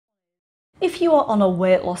if you are on a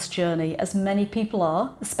weight loss journey, as many people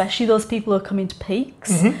are, especially those people who are coming to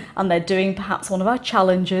Peaks and they're doing perhaps one of our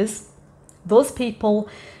challenges, those people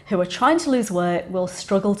who are trying to lose weight will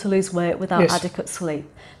struggle to lose weight without adequate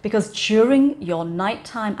sleep, because during your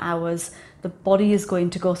nighttime hours, the body is going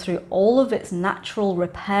to go through all of its natural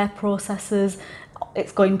repair processes.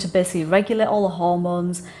 It's going to basically regulate all the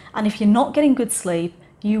hormones. And if you're not getting good sleep,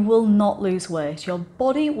 you will not lose weight. Your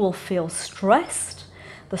body will feel stressed.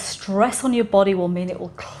 The stress on your body will mean it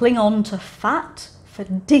will cling on to fat for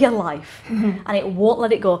dear life, and it won't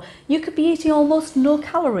let it go. You could be eating almost no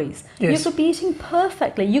calories. You could be eating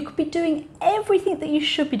perfectly. You could be doing everything that you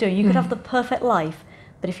should be doing. You could have the perfect life.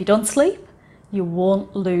 But if you don't sleep, you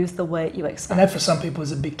won't lose the weight you expect. And that for some people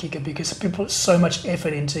is a big kicker, because people put so much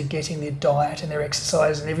effort into getting their diet and their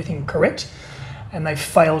exercise and everything correct, and they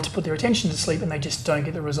fail to put their attention to sleep, and they just don't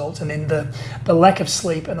get the results. And then the lack of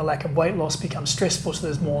sleep and the lack of weight loss becomes stressful, so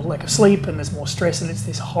there's more lack of sleep and there's more stress, and it's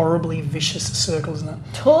this horribly vicious circle, isn't it?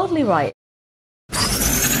 Totally right.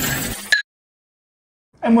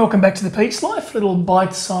 And welcome back to the Peaks Life, little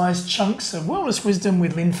bite-sized chunks of wellness wisdom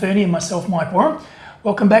with Lynn Fernie and myself, Mike Warren.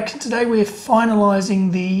 Welcome back. Today we're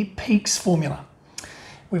finalising the Peaks formula.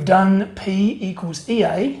 We've done P equals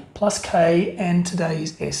EA plus K and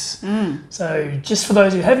today's S. So just for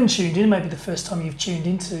those who haven't tuned in, maybe the first time you've tuned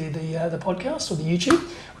into the podcast or the YouTube,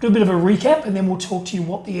 we'll do a bit of a recap, and then we'll talk to you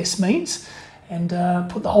what the S means and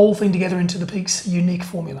put the whole thing together into the Peaks unique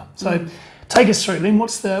formula. So take us through, Lynn.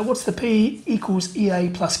 What's the P equals EA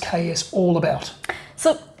plus KS all about?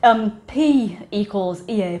 So P equals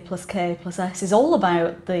EA plus K plus S is all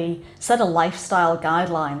about the set of lifestyle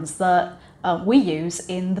guidelines that we use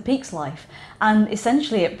in the Peaks Life, and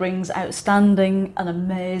essentially it brings outstanding and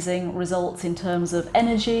amazing results in terms of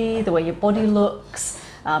energy, the way your body looks,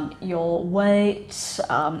 your weight,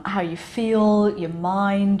 how you feel, your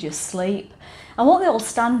mind, your sleep, and what they all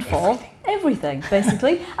stand for. Everything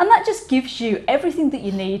basically. And that just gives you everything that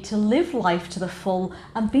you need to live life to the full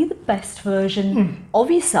and be the best version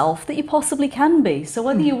of yourself that you possibly can be. So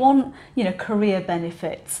whether you want, career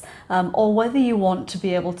benefits, or whether you want to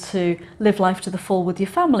be able to live life to the full with your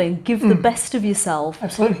family and give the best of yourself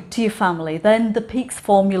to your family, then the Peaks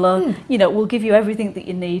formula, will give you everything that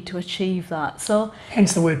you need to achieve that. So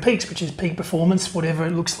hence the word Peaks, which is peak performance, whatever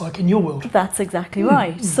it looks like in your world. That's exactly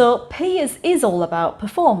right. So P is all about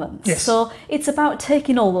performance. So it's about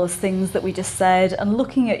taking all those things that we just said and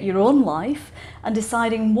looking at your own life and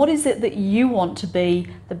deciding what is it that you want to be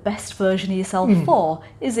the best version of yourself for.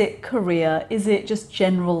 Is it career? Is it just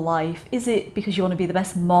general life? Is it because you want to be the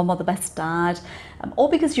best mom or the best dad? Or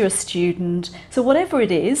because you're a student? So whatever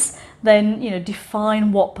it is, then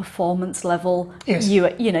define what performance level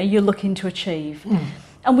you're looking to achieve.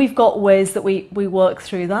 And we've got ways that we work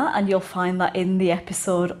through that, and you'll find that in the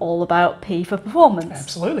episode all about P for performance.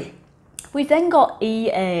 Absolutely. We've then got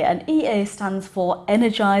EA, and EA stands for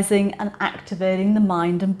energising and activating the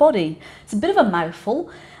mind and body. It's a bit of a mouthful,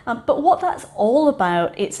 but what that's all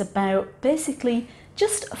about, it's about basically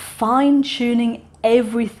just fine-tuning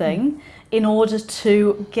everything in order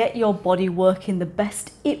to get your body working the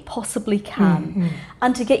best it possibly can,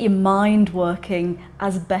 and to get your mind working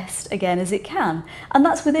as best again as it can. And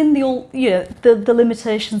that's within the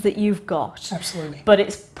limitations that you've got. Absolutely. But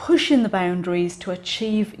it's pushing the boundaries to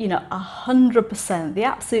achieve 100%, the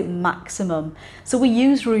absolute maximum. So we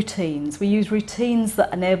use routines. We use routines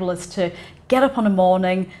that enable us to get up on a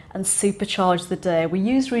morning and supercharge the day. We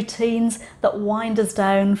use routines that wind us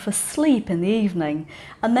down for sleep in the evening.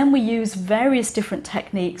 And then we use various different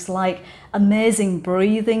techniques like amazing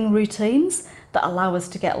breathing routines that allow us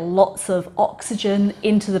to get lots of oxygen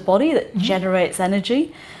into the body that generates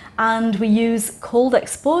energy. And we use cold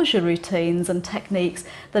exposure routines and techniques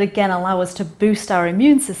that again allow us to boost our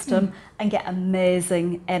immune system and get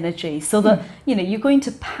amazing energy, so that you're going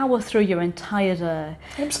to power through your entire day.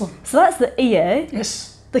 Excellent. So that's the EA.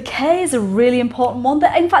 Yes. The K is a really important one.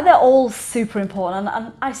 In fact, they're all super important,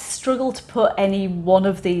 and I struggle to put any one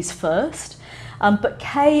of these first. But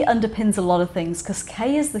K underpins a lot of things, because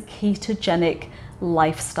K is the ketogenic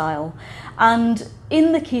lifestyle. And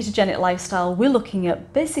in the ketogenic lifestyle, we're looking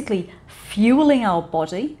at basically fueling our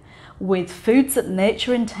body with foods that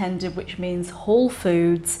nature intended, which means whole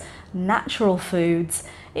foods, natural foods.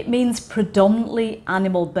 It means predominantly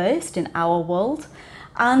animal-based in our world,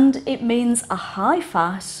 and it means a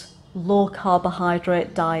high-fat,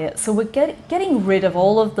 low-carbohydrate diet. So we're getting rid of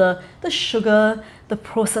all of the sugar, the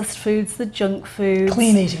processed foods, the junk foods.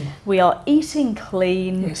 Clean eating. We are eating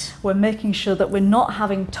clean. Yes. We're making sure that we're not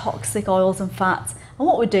having toxic oils and fats. And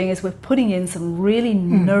what we're doing is we're putting in some really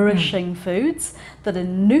nourishing foods that are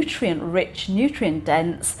nutrient rich, nutrient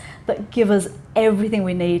dense, that give us everything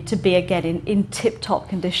we need to be again in tip-top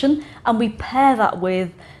condition. And we pair that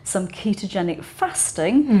with some ketogenic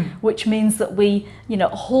fasting, which means that we,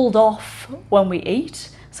 hold off when we eat.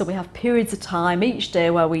 So we have periods of time each day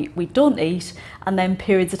where we don't eat, and then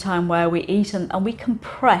periods of time where we eat, and we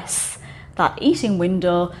compress that eating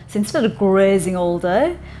window. So instead of grazing all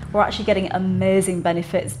day, we're actually getting amazing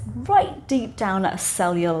benefits right deep down at a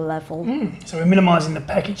cellular level. So we're minimising the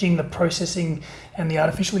packaging, the processing, and the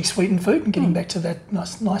artificially sweetened food, and getting back to that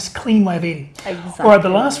nice clean way of eating. Exactly. All right, the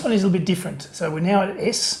last one is a little bit different. So we're now at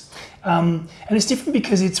S, and it's different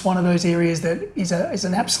because it's one of those areas that is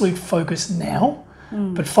an absolute focus now.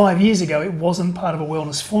 But 5 years ago, it wasn't part of a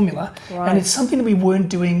wellness formula. Right. And it's something that we weren't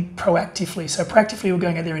doing proactively. So proactively, we're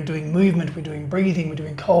going out there and doing movement, we're doing breathing, we're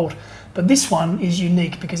doing cold. But this one is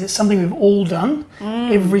unique because it's something we've all done.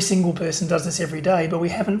 Every single person does this every day, but we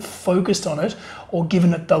haven't focused on it or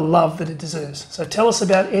given it the love that it deserves. So tell us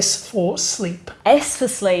about S for sleep. S for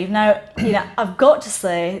sleep. Now, I've got to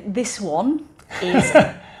say, this one is,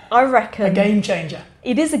 I reckon, A game changer.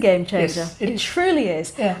 It is a game changer. Yes, it truly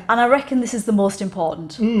is. Yeah. And I reckon this is the most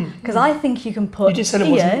important. Because I think you can put You just said it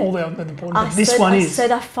wasn't all that important, but this one is. I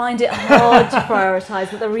said I find it hard to prioritise,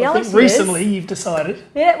 but the reality I think recently you've decided.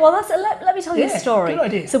 Yeah, well, let me tell you a story. Good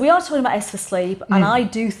idea. So we are talking about S for sleep, and I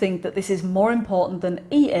do think that this is more important than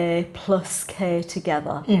EA plus K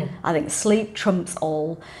together. I think sleep trumps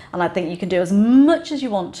all, and I think you can do as much as you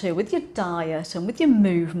want to with your diet and with your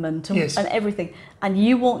movement and, Yes. and everything, and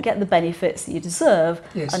you won't get the benefits that you deserve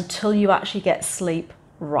until you actually get sleep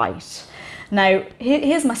right. Now,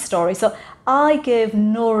 here's my story. So I gave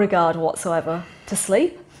no regard whatsoever to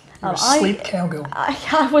sleep. You're a sleep cowgirl.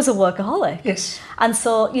 I was a workaholic. Yes. And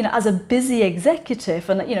so, as a busy executive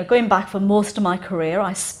and, going back for most of my career,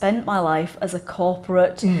 I spent my life as a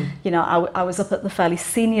corporate, I was up at the fairly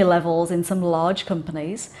senior levels in some large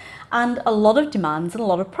companies, and a lot of demands and a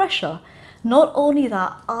lot of pressure. Not only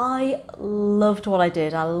that, I loved what I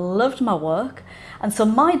did. I loved my work. And so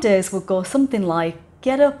my days would go something like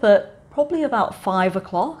get up at probably about 5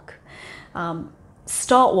 o'clock,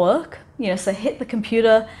 start work, so hit the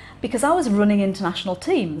computer, because I was running international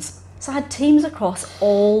teams. So I had teams across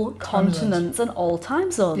all continents and all time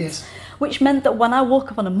zones, which meant that when I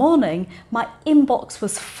woke up in the morning, my inbox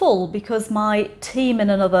was full because my team in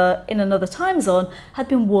another time zone had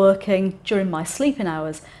been working during my sleeping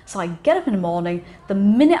hours. So I get up in the morning, the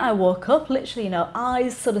minute I woke up, literally,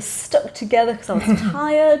 eyes sort of stuck together because I was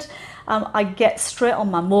tired. I'd get straight on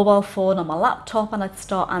my mobile phone, on my laptop, and I'd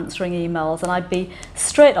start answering emails, and I'd be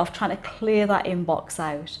straight off trying to clear that inbox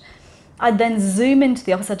out. I'd then zoom into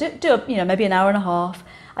the office. I'd do maybe an hour and a half.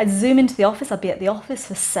 I'd zoom into the office. I'd be at the office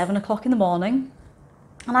for 7 o'clock in the morning,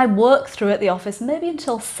 and I'd work through at the office maybe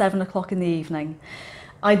until 7 o'clock in the evening.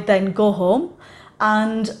 I'd then go home,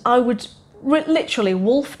 and I would literally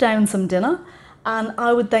wolf down some dinner, and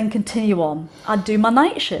I would then continue on. I'd do my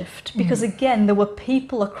night shift because, again, there were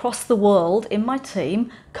people across the world in my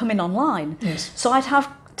team coming online. Yes. So I'd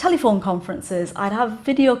have telephone conferences, I'd have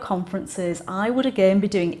video conferences, I would again be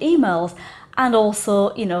doing emails, and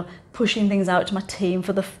also, pushing things out to my team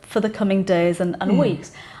for the coming days and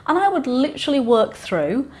weeks. And I would literally work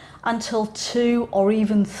through until 2 or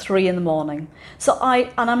even 3 in the morning. So I'm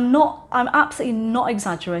absolutely not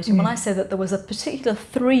exaggerating when I say that there was a particular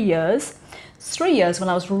 3 years when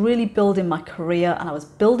I was really building my career and I was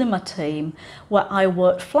building my team, where I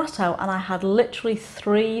worked flat out and I had literally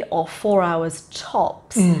 3 or 4 hours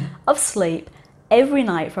tops of sleep every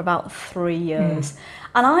night for about 3 years.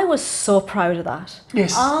 And I was so proud of that.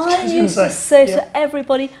 Yes. I used to say to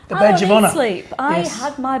everybody, the badge of honour. Sleep. I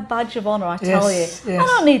had my badge of honour, I tell you. Yes. I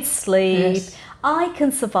don't need sleep. I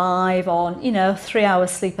can survive on, 3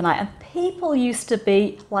 hours sleep a night. And people used to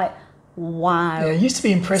be like, wow. Yeah, it used to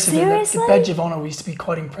be impressive. Seriously? The badge of honour used to be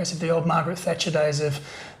quite impressive. The old Margaret Thatcher days of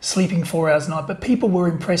sleeping 4 hours a night. But people were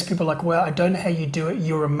impressed. People were like, wow, I don't know how you do it.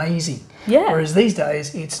 You're amazing. Yeah. Whereas these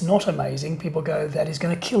days, it's not amazing. People go, that is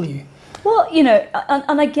going to kill you. Well,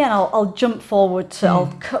 and again, I'll jump forward to,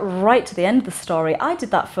 I'll cut right to the end of the story. I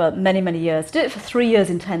did that for many, many years. Did it for 3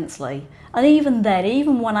 years intensely. And even then,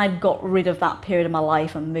 even when I'd got rid of that period of my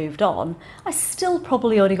life and moved on, I still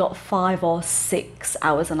probably only got 5 or 6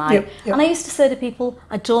 hours a night. Yep. And I used to say to people,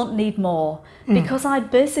 I don't need more, because I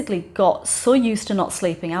basically got so used to not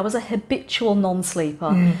sleeping. I was a habitual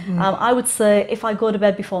non-sleeper. I would say if I go to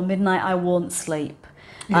bed before midnight, I won't sleep.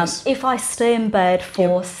 If I stay in bed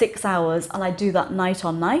for 6 hours and I do that night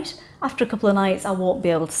on night, after a couple of nights I won't be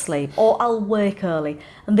able to sleep, or I'll wake early.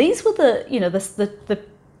 And these were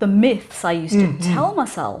the myths I used to tell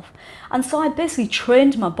myself. And so I basically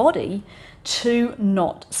trained my body to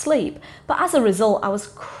not sleep. But as a result, I was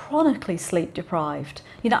chronically sleep deprived.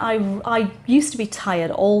 You know, I used to be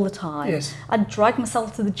tired all the time. Yes. I'd drag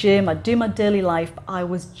myself to the gym, I'd do my daily life, but I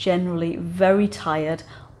was generally very tired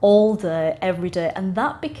all day, every day, and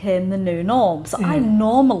that became the new norm. So I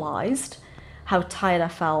normalised how tired I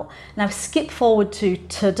felt. Now skip forward to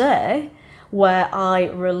today, where I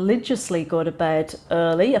religiously go to bed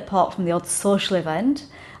early, apart from the odd social event.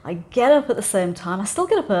 I get up at the same time. I still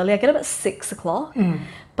get up early. I get up at 6 o'clock,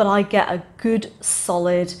 but I get a good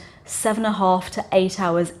solid 7.5 to 8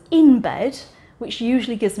 hours in bed, which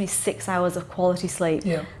usually gives me 6 hours of quality sleep.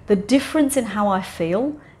 Yeah. The difference in how I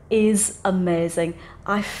feel is amazing.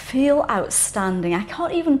 I feel outstanding. I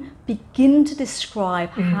can't even begin to describe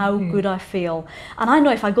how good I feel. And I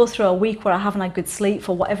know if I go through a week where I haven't had good sleep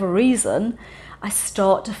for whatever reason, I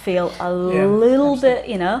start to feel a little bit,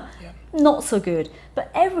 you know, not so good. But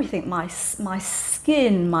everything, my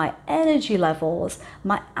skin, my energy levels,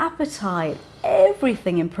 my appetite,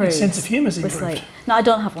 everything improves. Your sense of humour is improved. Sleep. No, I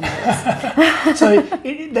don't have one of those. So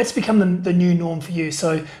that's become the new norm for you.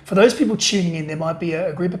 So for those people tuning in, there might be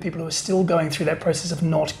a group of people who are still going through that process of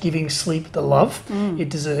not giving sleep the love it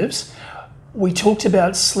deserves. We talked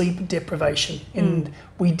about sleep deprivation, and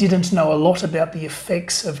we didn't know a lot about the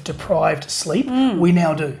effects of deprived sleep. We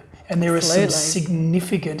now do. And there are some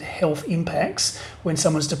significant health impacts when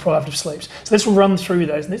someone's deprived of sleep. So let's run through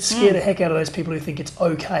those, and let's scare the heck out of those people who think it's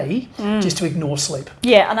okay just to ignore sleep.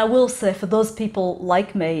 Yeah, and I will say for those people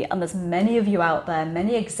like me, and there's many of you out there,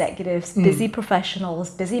 many executives, busy professionals,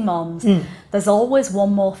 busy moms, there's always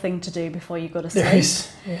one more thing to do before you go to sleep. There is,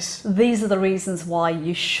 yes. These are the reasons why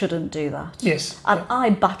you shouldn't do that. Yes. And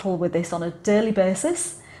I battle with this on a daily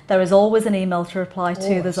basis. There is always an email to reply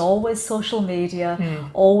to. There's always social media,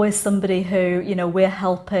 always somebody who, you know, we're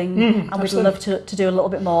helping and we'd love to do a little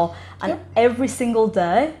bit more. And every single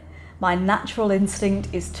day, my natural instinct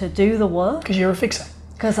is to do the work. Because you're a fixer.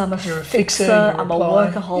 Because I'm a fixer, I'm a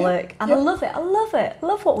workaholic, and I love it. I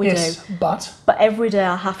love what we do. But every day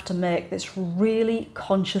I have to make this really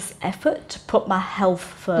conscious effort to put my health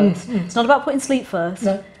first. It's not about putting sleep first.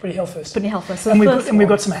 No, putting your health first. Putting your health first. So and we've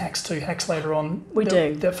got some hacks too. Hacks later on. We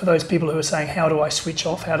do. For those people who are saying, how do I switch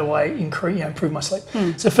off? How do I improve my sleep?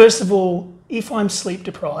 So first of all, if I'm sleep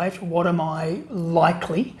deprived, what am I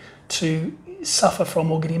likely to suffer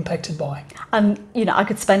from or get impacted by? And you know, I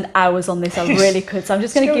could spend hours on this. I really could. So I'm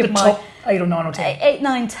just going to give my top 8 or 9 or 10. 8,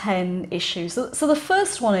 9, 10 issues. So the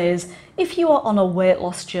first one is, if you are on a weight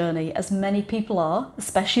loss journey, as many people are,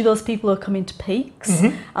 especially those people who are coming to Peaks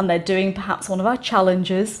and they're doing perhaps one of our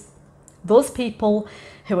challenges, those people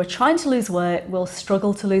who are trying to lose weight will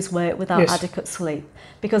struggle to lose weight without adequate sleep,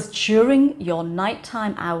 because during your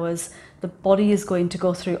nighttime hours, the body is going to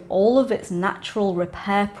go through all of its natural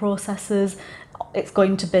repair processes. It's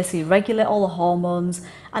going to basically regulate all the hormones.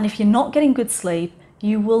 And if you're not getting good sleep,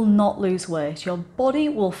 you will not lose weight. Your body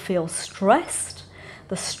will feel stressed.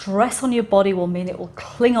 The stress on your body will mean it will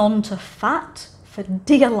cling on to fat for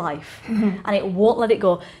dear life, and it won't let it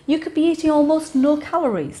go. You could be eating almost no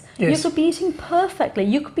calories. You could be eating perfectly.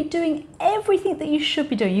 You could be doing everything that you should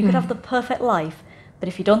be doing. You could have the perfect life. But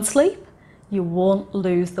if you don't sleep, you won't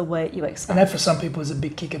lose the weight you expect. And that for some people is a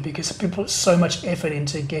big kicker, because people put so much effort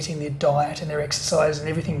into getting their diet and their exercise and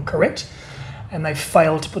everything correct, and they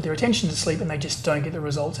fail to put their attention to sleep, and they just don't get the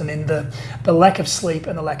results. And then the lack of sleep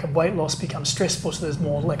and the lack of weight loss becomes stressful, so there's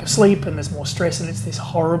more lack of sleep and there's more stress, and it's this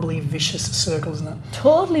horribly vicious circle, isn't it?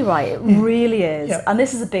 Totally right, it really is. And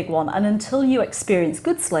this is a big one. And until you experience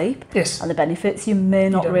good sleep and the benefits, you may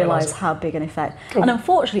not realise how big an effect. And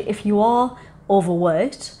unfortunately, if you are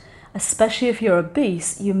overweight, especially if you're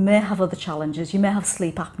obese, you may have other challenges. You may have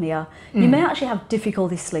sleep apnea. You may actually have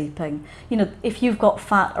difficulty sleeping. You know, if you've got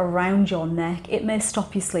fat around your neck, it may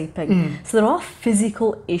stop you sleeping. So there are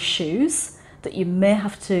physical issues that you may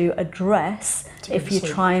have to address if you're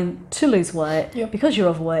trying to lose weight because you're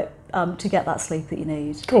overweight, to get that sleep that you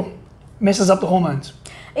need. Cool. Messes up the hormones.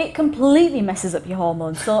 It completely messes up your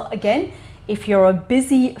hormones. So again, if you're a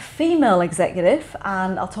busy female executive,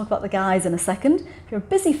 and I'll talk about the guys in a second, if you're a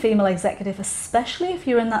busy female executive, especially if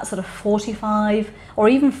you're in that sort of 45 or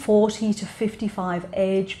even 40 to 55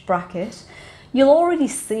 age bracket, you'll already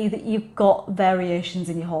see that you've got variations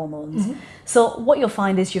in your hormones. So what you'll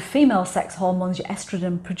find is your female sex hormones, your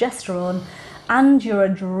estrogen, progesterone, and your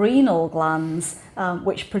adrenal glands,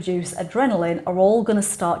 which produce adrenaline, are all going to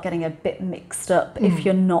start getting a bit mixed up if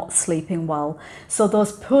you're not sleeping well. So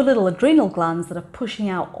those poor little adrenal glands that are pushing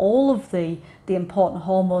out all of the important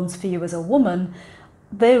hormones for you as a woman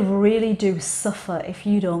they really do suffer if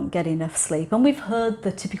you don't get enough sleep. And we've heard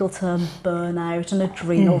the typical term burnout and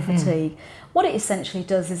adrenal fatigue. What it essentially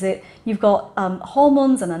does is you've got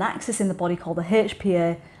hormones and an axis in the body called the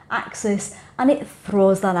HPA axis, and it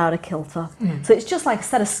throws that out of kilter. So it's just like a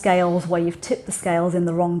set of scales where you've tipped the scales in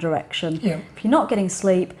the wrong direction. If you're not getting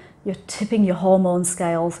sleep, you're tipping your hormone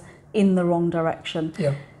scales in the wrong direction.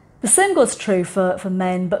 The same goes true for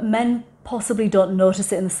men, but men possibly don't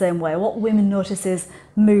notice it in the same way. What women notice is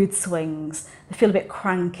mood swings. They feel a bit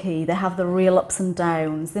cranky. They have the real ups and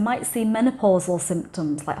downs. They might see menopausal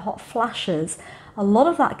symptoms like hot flashes. A lot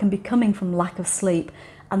of that can be coming from lack of sleep.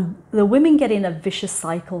 And the women get in a vicious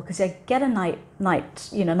cycle because they get a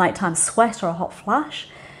nighttime sweat or a hot flash.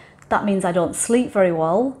 That means I don't sleep very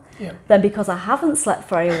well. Then because I haven't slept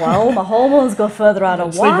very well, my hormones go further out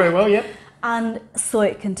of whack. Sleep very well, And so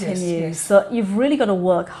it continues. Yes. So you've really got to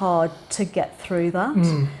work hard to get through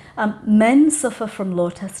that. Men suffer from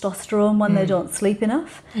low testosterone when they don't sleep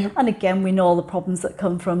enough. And again, we know all the problems that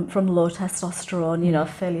come from low testosterone, you know,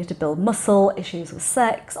 failure to build muscle, issues with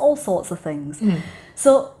sex, all sorts of things.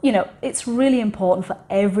 So, you know, it's really important for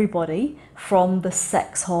everybody from the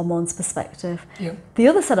sex hormones perspective. The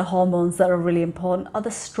other set of hormones that are really important are the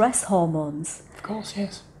stress hormones. Of course,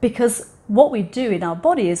 yes. Because what we do in our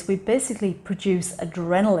body is we basically produce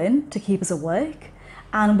adrenaline to keep us awake,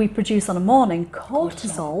 and we produce on a morning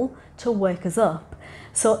cortisol to wake us up.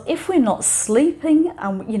 So if we're not sleeping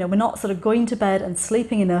and, you know, we're not sort of going to bed and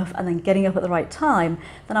sleeping enough and then getting up at the right time,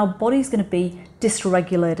 then our body's going to be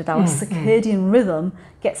dysregulated. Our circadian rhythm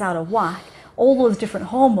gets out of whack. All those different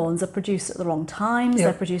hormones are produced at the wrong times,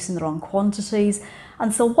 they're produced in the wrong quantities.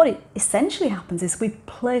 And so what it essentially happens is we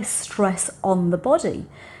place stress on the body.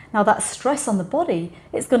 Now that stress on the body,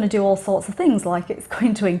 it's going to do all sorts of things, like it's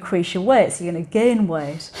going to increase your weight, so you're going to gain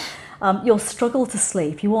weight. You'll struggle to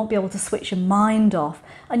sleep, you won't be able to switch your mind off,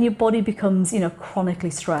 and your body becomes, you know, chronically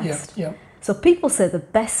stressed. So people say the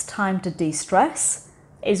best time to de-stress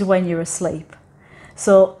is when you're asleep.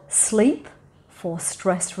 So sleep for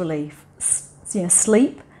stress relief, you know,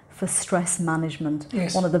 sleep for stress management.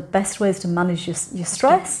 One of the best ways to manage your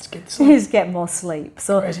stress is get more sleep.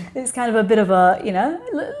 So it's kind of a bit of a, you know,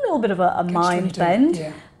 a little bit of a mind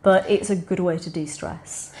bend, but it's a good way to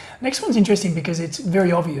de-stress. Next one's interesting because it's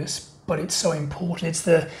very obvious, but it's so important.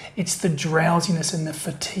 It's the drowsiness and the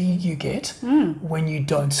fatigue you get when you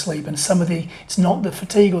don't sleep. And it's not the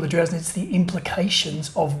fatigue or the drowsiness, it's the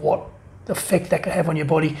implications of what effect that could have on your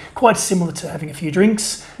body, quite similar to having a few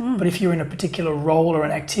drinks. But if you're in a particular role or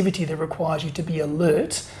an activity that requires you to be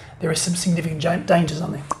alert, there are some significant dangers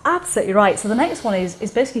on there. Absolutely right. So the next one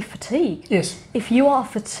is basically fatigue. If you are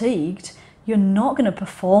fatigued, you're not going to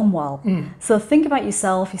perform well. So think about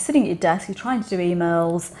yourself, you're sitting at your desk, you're trying to do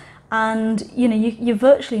emails, and you know, you're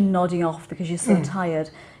virtually nodding off because you're so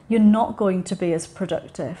tired. You're not going to be as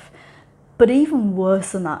productive. But even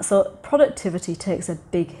worse than that, so productivity takes a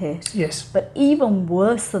big hit. But even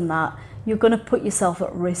worse than that, you're going to put yourself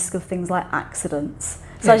at risk of things like accidents.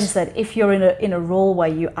 So as you said, if you're in a role where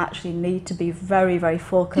you actually need to be very, very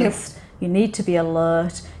focused, you need to be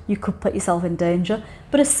alert, you could put yourself in danger.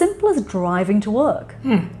 But as simple as driving to work,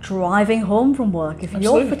 driving home from work, if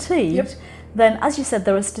you're fatigued, then as you said,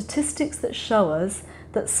 there are statistics that show us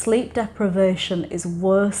that sleep deprivation is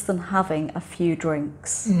worse than having a few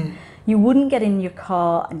drinks. You wouldn't get in your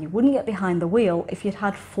car and you wouldn't get behind the wheel if you'd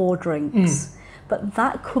had 4 drinks. But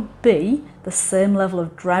that could be the same level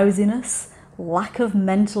of drowsiness, lack of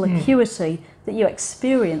mental acuity that you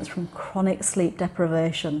experience from chronic sleep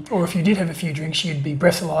deprivation. Or if you did have a few drinks, you'd be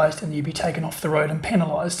breathalyzed and you'd be taken off the road and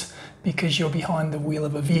penalised because you're behind the wheel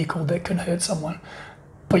of a vehicle that can hurt someone.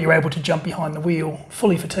 But you're able to jump behind the wheel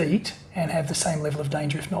fully fatigued and have the same level of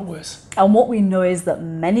danger, if not worse. And what we know is that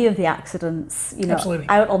many of the accidents, you know,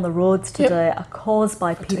 out on the roads today are caused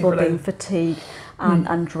by people being fatigued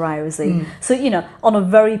and drowsy. So, you know, on a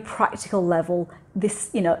very practical level, this,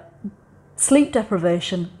 you know, sleep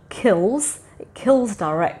deprivation kills. It kills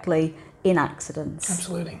directly in accidents.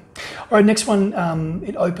 Absolutely. All right, next one,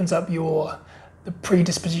 it opens up the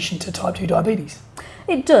predisposition to type 2 diabetes.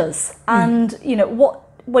 It does. And, you know,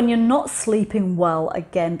 when you're not sleeping well,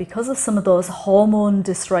 again, because of some of those hormone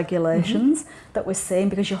dysregulations that we're seeing,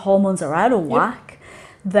 because your hormones are out of whack,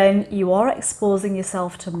 then you are exposing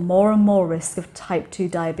yourself to more and more risk of type 2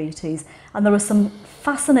 diabetes. And there are some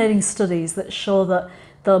fascinating studies that show that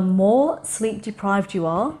the more sleep deprived you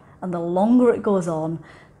are and the longer it goes on,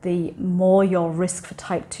 the more your risk for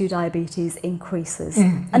type 2 diabetes increases.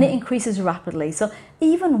 And it increases rapidly. So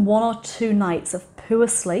even 1 or 2 nights of poor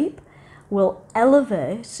sleep will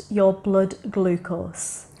elevate your blood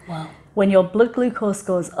glucose. When your blood glucose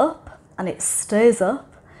goes up and it stays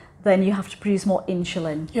up, then you have to produce more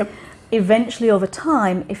insulin. Yep. Eventually, over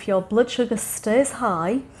time, if your blood sugar stays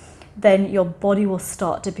high, then your body will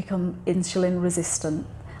start to become insulin resistant.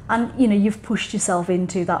 And you've pushed yourself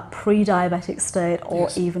into that pre-diabetic state or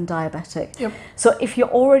even diabetic. Yep. So if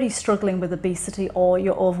you're already struggling with obesity or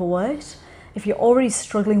you're overweight, if you're already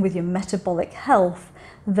struggling with your metabolic health,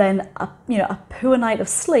 then a poor night of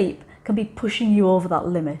sleep can be pushing you over that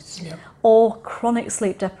limit. Yep. Or chronic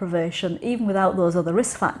sleep deprivation, even without those other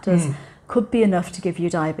risk factors, could be enough to give you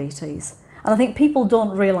diabetes. And I think people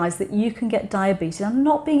don't realise that you can get diabetes, I'm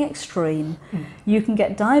not being extreme, you can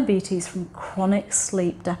get diabetes from chronic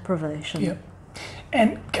sleep deprivation. Yep.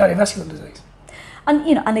 And cardiovascular disease. And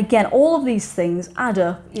and again, all of these things add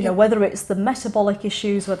up, whether it's the metabolic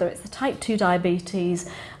issues, whether it's the type 2 diabetes,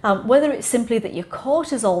 whether it's simply that your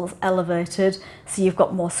cortisol is elevated, so you've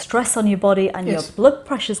got more stress on your body and your blood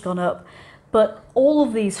pressure's gone up. But all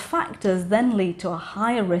of these factors then lead to a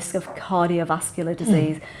higher risk of cardiovascular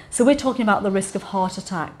disease. So we're talking about the risk of heart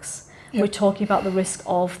attacks. We're talking about the risk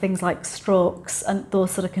of things like strokes and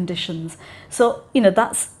those sort of conditions. So,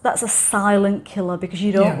 that's a silent killer because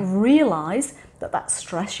you don't realise that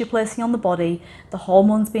stress you're placing on the body, the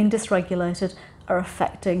hormones being dysregulated, are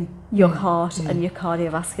affecting your heart and your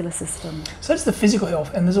cardiovascular system. So that's the physical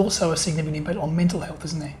health, and there's also a significant impact on mental health,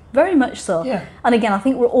 isn't there? Very much so. Yeah. And again, I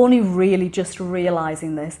think we're only really just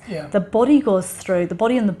realising this. Yeah. The body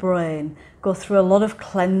and the brain go through a lot of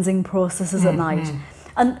cleansing processes at night.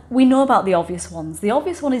 And we know about the obvious ones. The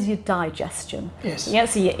obvious one is your digestion. Yes. Yeah,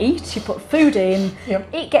 so you eat, you put food in,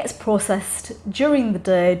 it gets processed during the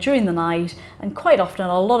day, during the night, and quite often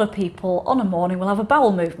a lot of people on a morning will have a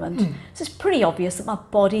bowel movement. So it's pretty obvious that my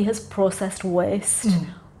body has processed waste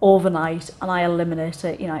overnight and I eliminate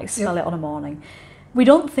it, I expel it on a morning. We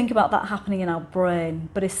don't think about that happening in our brain,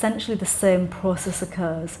 but essentially the same process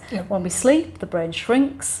occurs. When we sleep, the brain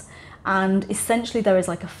shrinks, and essentially there is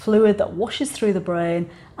like a fluid that washes through the brain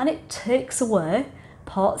and it takes away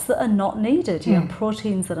parts that are not needed,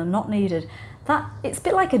 proteins that are not needed. It's a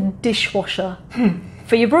bit like a dishwasher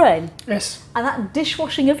for your brain. Yes. And that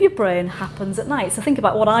dishwashing of your brain happens at night. So think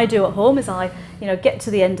about what I do at home is I get to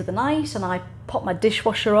the end of the night and I pop my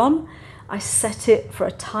dishwasher on. I set it for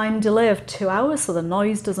a time delay of 2 hours so the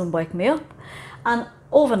noise doesn't wake me up. And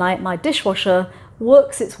overnight my dishwasher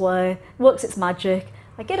works its magic.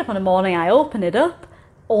 I get up in the morning, I open it up,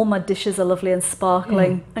 all my dishes are lovely and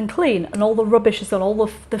sparkling and clean, and all the rubbish is gone, all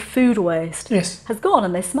the food waste has gone,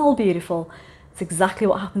 and they smell beautiful. It's exactly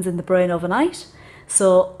what happens in the brain overnight.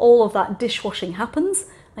 So all of that dishwashing happens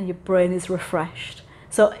and your brain is refreshed.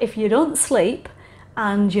 So if you don't sleep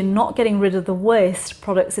and you're not getting rid of the waste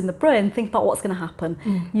products in the brain, think about what's going to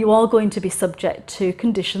happen. You are going to be subject to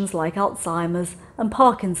conditions like Alzheimer's and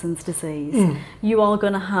Parkinson's disease. You are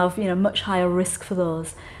going to have much higher risk for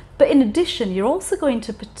those. But in addition, you're also going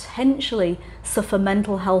to potentially suffer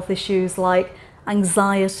mental health issues like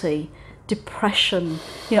anxiety, depression,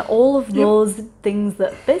 all of those things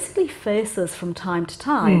that basically face us from time to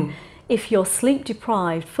time. If you're sleep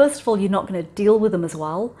deprived, first of all, you're not going to deal with them as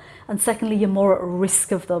well. And secondly, you're more at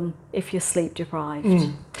risk of them if you're sleep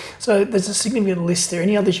deprived. So there's a significant list there.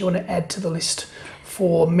 Any others you want to add to the list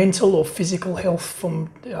for mental or physical health from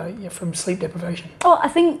sleep deprivation? Oh, I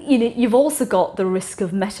think you've also got the risk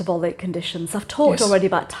of metabolic conditions. I've talked already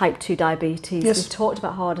about type 2 diabetes. We've talked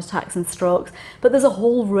about heart attacks and strokes, but there's a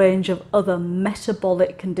whole range of other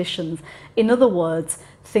metabolic conditions. In other words,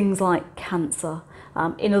 things like cancer.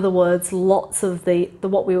 In other words, lots of the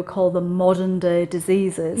what we would call the modern day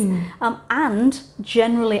diseases. And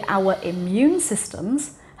generally our immune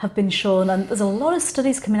systems have been shown, and there's a lot of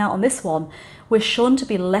studies coming out on this one, we're shown to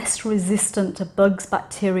be less resistant to bugs,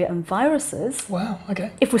 bacteria and viruses. Wow,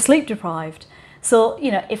 okay. If we're sleep deprived. So,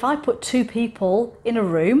 if I put two people in a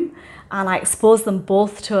room and I expose them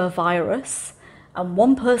both to a virus and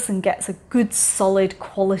one person gets a good solid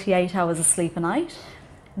quality 8 hours of sleep a night,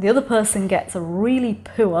 the other person gets a really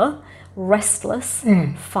poor, restless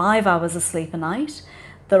 5 hours of sleep a night,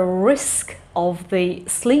 the risk of the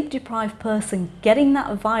sleep deprived person getting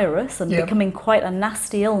that virus and becoming quite a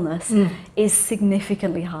nasty illness is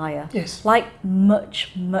significantly higher. Yes. Like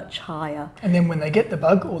much, much higher. And then when they get the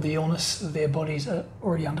bug or the illness, their bodies are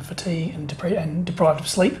already under fatigue and deprived of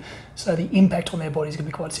sleep. So the impact on their body is going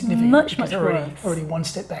to be quite significant. Much worse. Already one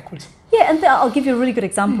step backwards. Yeah, and I'll give you a really good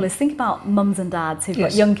example is think about mums and dads who've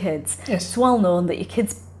got young kids. Yes. It's well known that your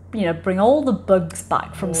kids bring all the bugs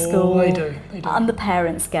back from school. They do. And the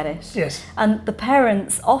parents get it. Yes. And the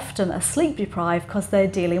parents often are sleep deprived because they're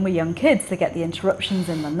dealing with young kids. They get the interruptions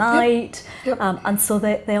in the night. Yep. And so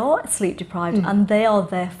they are sleep deprived and they are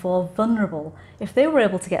therefore vulnerable. If they were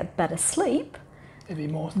able to get better sleep,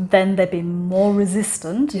 then they'd be more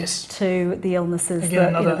resistant to the illnesses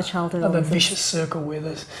that the childhood another illnesses. vicious circle where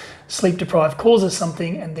the sleep deprived causes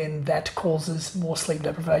something and then that causes more sleep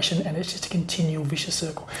deprivation, and it's just a continual vicious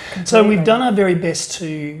circle. Completely. So we've done our very best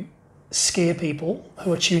to scare people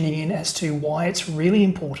who are tuning in as to why it's really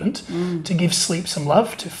important to give sleep some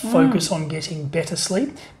love, to focus on getting better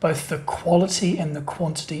sleep, both the quality and the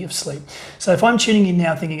quantity of sleep. So if I'm tuning in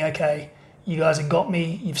now thinking, okay, you guys have got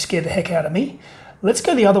me, you've scared the heck out of me, let's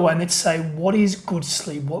go the other way and let's say, what is good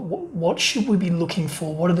sleep? What should we be looking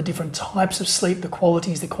for? What are the different types of sleep, the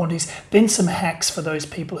qualities, the quantities? Then some hacks for those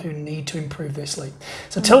people who need to improve their sleep.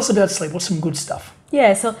 So tell us about sleep. What's some good stuff?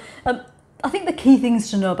 Yeah, so I think the key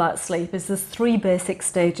things to know about sleep is there's 3 basic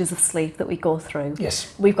stages of sleep that we go through.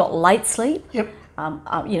 Yes. We've got light sleep. Yep.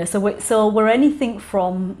 So we're anything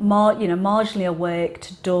from marginally awake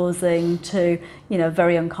to dozing to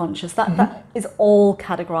very unconscious. That is all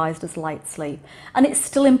categorized as light sleep, and it's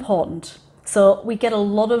still important. So we get a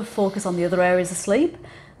lot of focus on the other areas of sleep.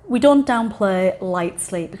 We don't downplay light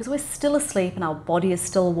sleep because we're still asleep and our body is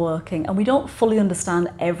still working, and we don't fully understand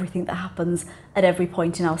everything that happens at every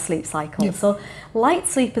point in our sleep cycle. Yep. So light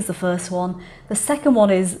sleep is the first one. The second one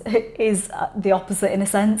is the opposite in a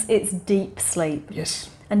sense. It's deep sleep. Yes.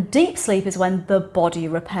 And deep sleep is when the body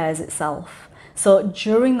repairs itself. So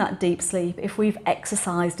during that deep sleep, if we've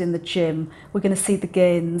exercised in the gym, we're going to see the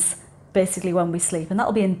gains basically when we sleep, and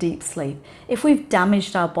that'll be in deep sleep. If we've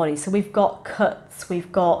damaged our body, so we've got cuts,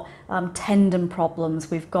 we've got tendon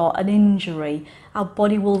problems, we've got an injury, our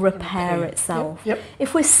body will repair itself. Yep.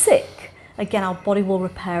 If we're sick, again, our body will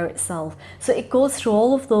repair itself. So it goes through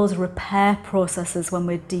all of those repair processes when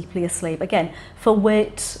we're deeply asleep. Again, for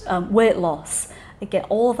weight loss, again,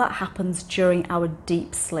 all of that happens during our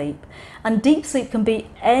deep sleep. And deep sleep can be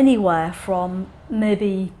anywhere from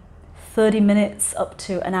maybe 30 minutes up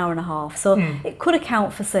to an hour and a half. So it could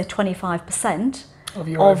account for, say, 25% of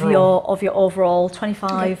your overall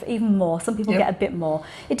 25, even more. Some people get a bit more.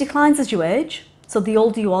 It declines as you age. So the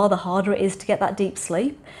older you are, the harder it is to get that deep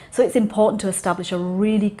sleep. So it's important to establish a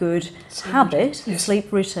really good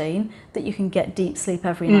sleep routine, that you can get deep sleep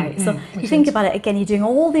every night. So you think about it, again, you're doing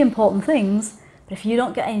all the important things, but if you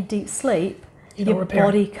don't get any deep sleep, your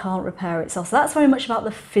body can't repair itself. So that's very much about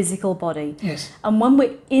the physical body. Yes. And when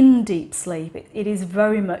we're in deep sleep, it is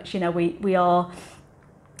very much, we are,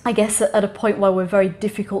 I guess, at a point where we're very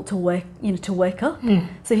difficult to wake up.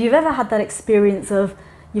 So if you've ever had that experience of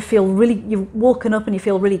you've woken up and you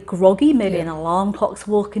feel really groggy, maybe an alarm clock's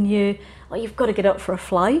woken you, or you've got to get up for a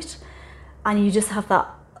flight, and you just have that,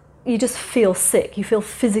 you just feel sick, you feel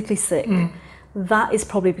physically sick. That is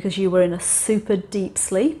probably because you were in a super deep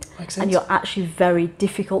sleep, and you're actually very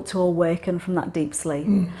difficult to awaken from that deep sleep.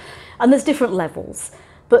 And there's different levels,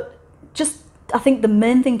 but I think the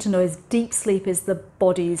main thing to know is deep sleep is the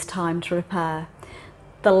body's time to repair.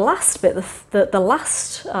 The last bit, the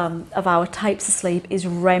last of our types of sleep is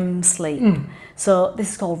REM sleep. So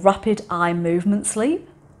this is called rapid eye movement sleep.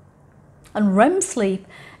 And REM sleep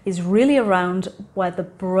is really around where the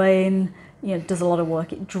brain does a lot of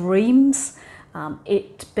work. It dreams.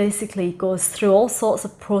 It basically goes through all sorts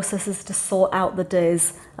of processes to sort out the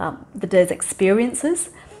day's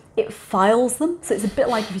experiences. It files them, so it's a bit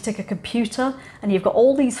like if you take a computer and you've got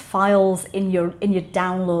all these files in your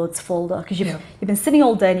downloads folder, because you've been sitting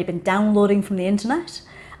all day and you've been downloading from the internet,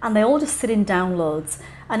 and they all just sit in downloads.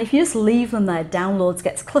 And if you just leave them there, downloads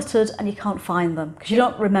gets cluttered and you can't find them because you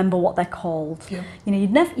don't remember what they're called.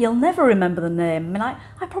 You'll never remember the name. I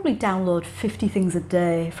probably download 50 things a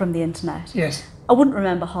day from the internet. Yes. I wouldn't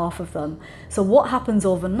remember half of them. So what happens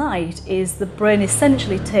overnight is the brain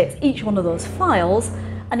essentially takes each one of those files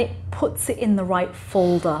and it puts it in the right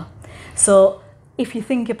folder. So if you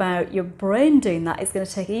think about your brain doing that, it's going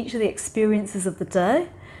to take each of the experiences of the day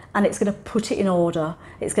and it's going to put it in order.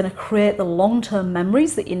 It's going to create the long-term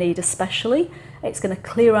memories that you need especially. It's going to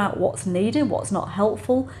clear out what's needed, what's not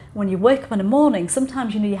helpful. When you wake up in the morning,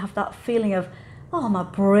 sometimes you have that feeling of, oh, my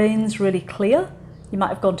brain's really clear. You might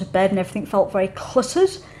have gone to bed and everything felt very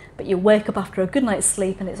cluttered, but you wake up after a good night's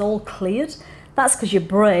sleep and it's all cleared. That's because your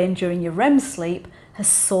brain, during your REM sleep, has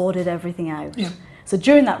sorted everything out. So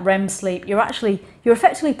during that REM sleep, you're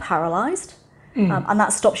effectively paralysed. and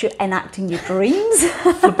that stops you enacting your dreams.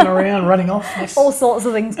 Flipping around, running off. Yes. All sorts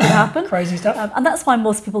of things can happen. Crazy stuff. And that's why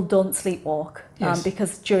most people don't sleepwalk, Yes.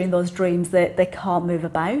 because during those dreams they can't move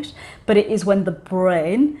about. But it is when the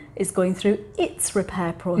brain is going through its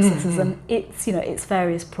repair processes and its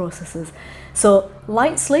various processes. So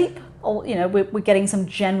light sleep, we're getting some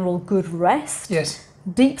general good rest. Yes.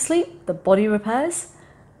 Deep sleep, the body repairs,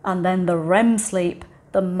 and then the REM sleep,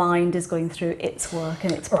 the mind is going through its work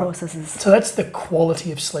and its processes. So that's the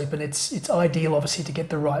quality of sleep, and it's ideal, obviously, to get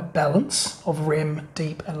the right balance of REM,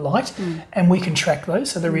 deep, and light, and we can track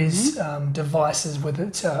those. So there is devices, whether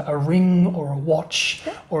it's a ring or a watch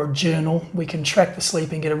or a journal, we can track the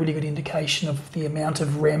sleep and get a really good indication of the amount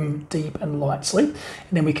of REM, deep, and light sleep,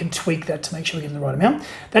 and then we can tweak that to make sure we're getting the right amount.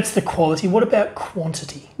 That's the quality. What about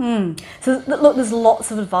quantity? So look, there's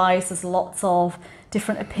lots of advice, there's lots of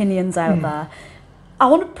different opinions out there. I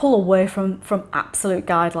want to pull away from absolute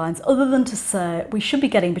guidelines, other than to say we should be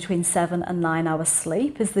getting between 7 and 9 hours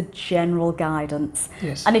sleep is the general guidance.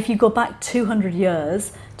 Yes. And if you go back 200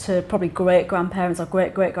 years to probably great-grandparents or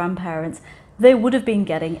great-great-grandparents, they would have been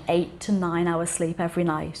getting 8 to 9 hours sleep every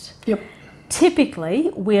night. Yep. Typically,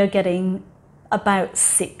 we are getting about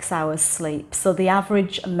 6 hours sleep. So the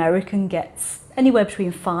average American gets anywhere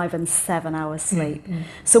between 5 and 7 hours sleep.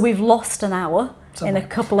 So we've lost an hour in a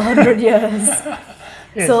couple of hundred years.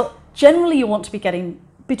 Yes. So generally you want to be getting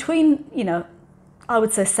between, I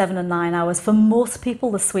would say 7 and 9 hours. For most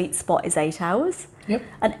people, the sweet spot is 8 hours. Yep.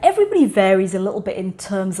 And everybody varies a little bit in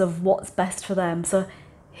terms of what's best for them. So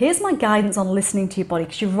here's my guidance on listening to your body,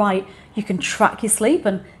 because you're right, you can track your sleep,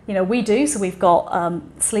 and we do. So we've got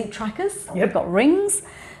sleep trackers, we've got rings,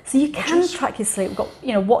 so you can track your sleep. We've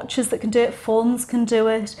got watches that can do it, phones can do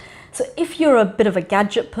it. So if you're a bit of a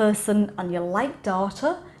gadget person and you like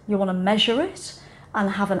data, you want to measure it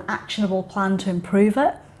and have an actionable plan to improve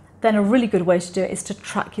it, then a really good way to do it is to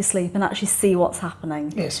track your sleep and actually see what's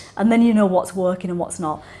happening. Yes. And then you know what's working and what's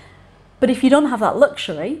not. But if you don't have that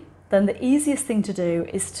luxury, then the easiest thing to do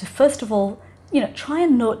is to, first of all, try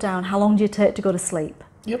and note down how long do you take to go to sleep.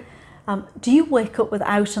 Yep. Do you wake up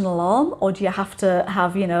without an alarm, or do you have to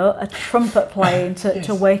have, a trumpet playing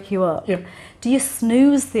to wake you up? Yep. Do you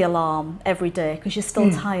snooze the alarm every day because you're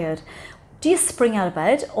still tired? Do you spring out of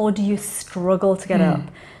bed, or do you struggle to get up?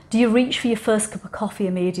 Do you reach for your first cup of coffee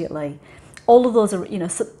immediately? All of those are,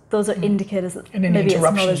 those are indicators that and any maybe it's not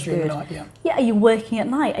interruptions as during good. the night, Yeah, are you working at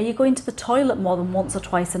night? Are you going to the toilet more than once or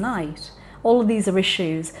twice a night? All of these are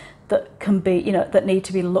issues that can be, that need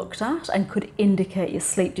to be looked at and could indicate you're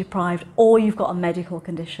sleep deprived or you've got a medical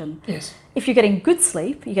condition. Yes. If you're getting good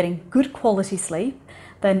sleep, you're getting good quality sleep,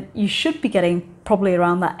 then you should be getting probably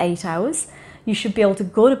around that 8 hours. You should be able to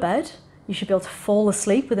go to bed. You should be able to fall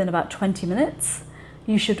asleep within about 20 minutes.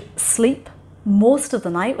 You should sleep most of the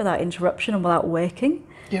night without interruption and without waking.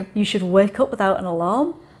 Yep. You should wake up without an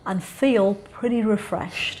alarm and feel pretty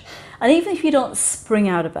refreshed. And even if you don't spring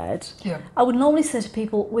out of bed, I would normally say to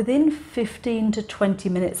people, within 15 to 20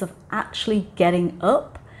 minutes of actually getting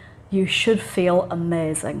up, you should feel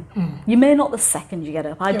amazing. You may not the second you get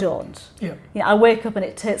up. I don't. I wake up and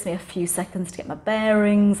it takes me a few seconds to get my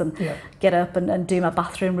bearings and get up and do my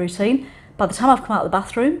bathroom routine. By the time I've come out of the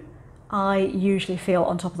bathroom, I usually feel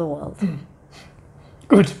on top of the world.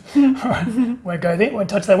 Good. All right. Won't go there. Won't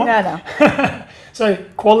touch that one. No. So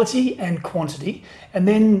quality and quantity, and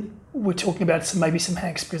then we're talking about maybe some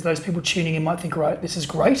hacks, because those people tuning in might think, right, this is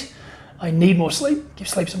great. I need more sleep. Give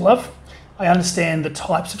sleep some love. I understand the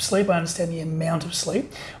types of sleep. I understand the amount of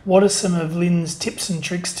sleep. What are some of Lynn's tips and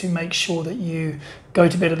tricks to make sure that you go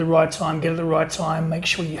to bed at the right time, get at the right time, make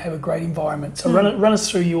sure you have a great environment? So run us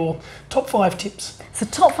through your top 5 tips. So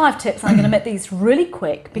top 5 tips, I'm going to make these really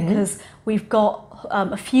quick because we've got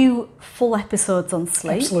a few full episodes on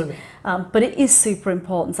sleep. Absolutely. But it is super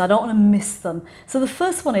important, so I don't want to miss them. So the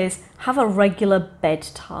first one is have a regular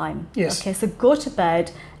bedtime. Yes. Okay, so go to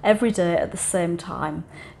bed every day at the same time.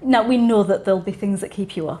 Now, we know that there'll be things that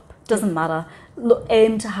keep you up. Doesn't matter. Look,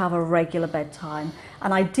 aim to have a regular bedtime,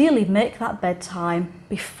 and ideally make that bedtime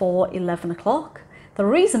before 11 o'clock. The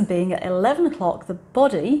reason being, at 11 o'clock, the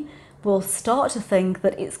body will start to think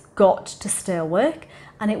that it's got to stay awake,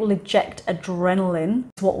 and it will eject adrenaline,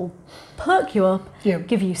 what will perk you up,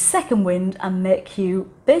 give you second wind, and make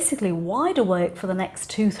you basically wide awake for the next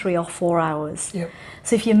 2, 3, or 4 hours.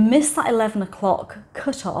 So if you miss that 11 o'clock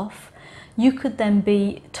cut-off, you could then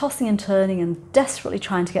be tossing and turning and desperately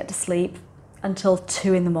trying to get to sleep until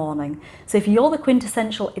 2 in the morning. So if you're the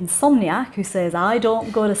quintessential insomniac who says, I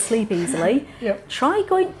don't go to sleep easily, try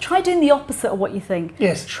doing the opposite of what you think.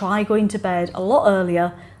 Yes. Try going to bed a lot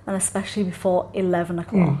earlier, and especially before 11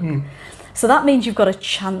 o'clock. So that means you've got a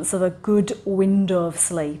chance of a good window of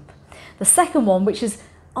sleep. The second one, which is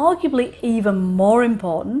arguably even more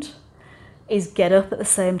important, is get up at the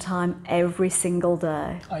same time every single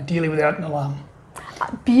day. Ideally without an alarm.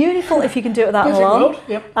 Beautiful if you can do it without an Perfect alarm. world,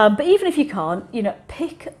 yep. But even if you can't,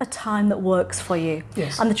 pick a time that works for you.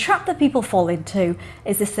 Yes. And the trap that people fall into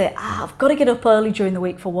is they say, I've got to get up early during the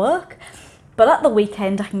week for work, but at the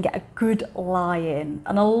weekend I can get a good lie in.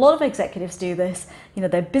 And a lot of executives do this.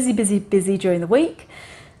 They're busy during the week.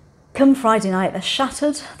 Come Friday night, they're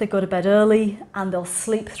shattered, they go to bed early, and they'll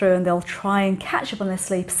sleep through and they'll try and catch up on their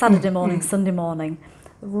sleep Saturday morning, Sunday morning.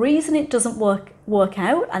 The reason it doesn't work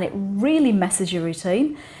out, and it really messes your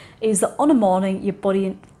routine, is that on a morning your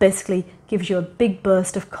body basically gives you a big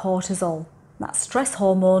burst of cortisol. That stress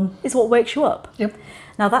hormone is what wakes you up. Yep.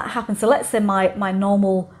 Now that happens, so let's say my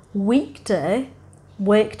normal weekday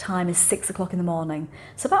wake time is 6 o'clock in the morning.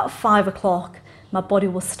 So about 5 o'clock, my body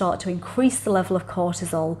will start to increase the level of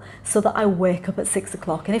cortisol so that I wake up at 6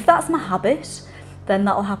 o'clock. And if that's my habit, then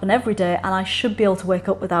that'll happen every day, and I should be able to wake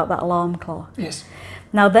up without that alarm clock. Yes.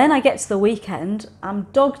 Now then I get to the weekend, I'm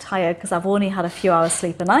dog tired because I've only had a few hours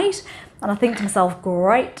sleep a night, and I think to myself,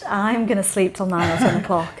 great, I'm going to sleep till 9 or 10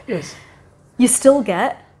 o'clock. Yes. You still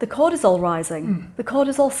get the cortisol rising. The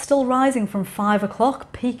cortisol's still rising from 5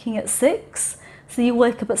 o'clock, peaking at 6, so you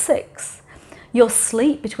wake up at 6. Your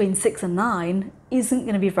sleep between 6 and 9 isn't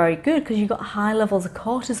going to be very good because you've got high levels of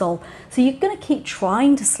cortisol. So you're going to keep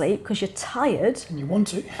trying to sleep because you're tired. And you want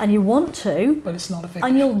to. But it's not effective.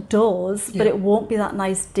 And you'll doze, Yeah. but it won't be that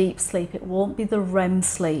nice deep sleep. It won't be the REM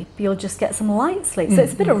sleep. You'll just get some light sleep. So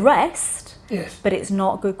it's a bit of rest, Yes. but it's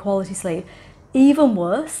not good quality sleep. Even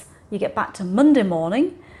worse, you get back to Monday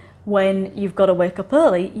morning when you've got to wake up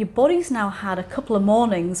early. Your body's now had a couple of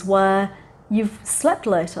mornings where you've slept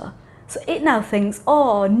later. So it now thinks,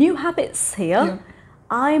 new habits here. Yep.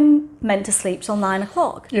 I'm meant to sleep till 9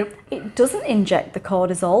 o'clock. Yep. It doesn't inject the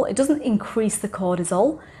cortisol. It doesn't increase the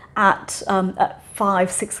cortisol at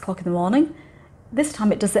 5, 6 o'clock in the morning. This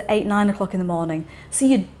time it does at 8, 9 o'clock in the morning. So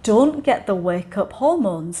you don't get the wake up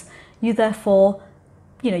hormones. You therefore,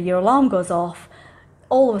 your alarm goes off.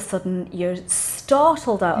 All of a sudden you're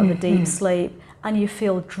startled out of a deep sleep, and you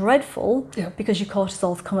feel dreadful because your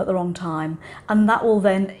cortisol's come at the wrong time, and that will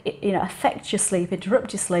then affect your sleep,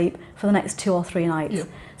 interrupt your sleep for the next 2 or 3 nights. Yep.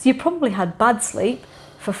 So you probably had bad sleep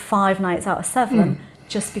for 5 nights out of 7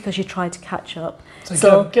 just because you tried to catch up.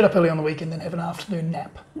 So get up early on the weekend, then have an afternoon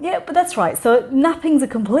nap. Yeah, but that's right. So napping's a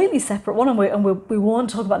completely separate one, and we won't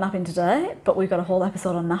talk about napping today, but we've got a whole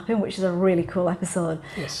episode on napping, which is a really cool episode.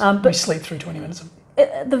 Yes, but we sleep through 20 minutes.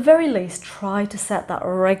 At the very least, try to set that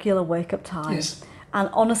regular wake-up time. Yes. And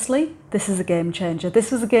honestly, this is a game changer.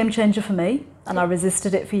 This was a game changer for me, and I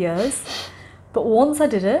resisted it for years. But once I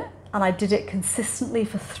did it, and I did it consistently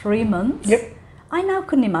for 3 months, I now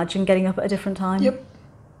couldn't imagine getting up at a different time. Yep.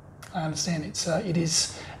 I understand. It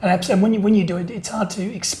is an absolute, and when you do it, it's hard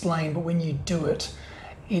to explain, but when you do it,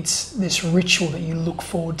 it's this ritual that you look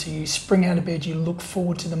forward to. You spring out of bed, you look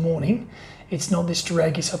forward to the morning. It's not this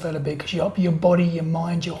drag yourself out of bed, because your body, your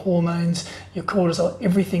mind, your hormones, your cortisol,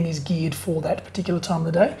 everything is geared for that particular time of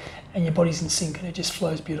the day, and your body's in sync, and it just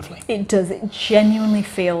flows beautifully. It does. It genuinely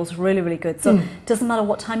feels really, really good. So it doesn't matter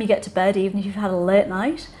what time you get to bed, even if you've had a late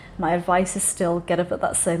night, my advice is still get up at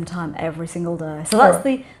that same time every single day. So that's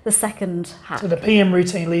the second hack. So the PM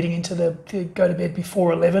routine leading into the go to bed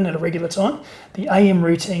before 11 at a regular time. The AM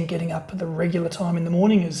routine getting up at the regular time in the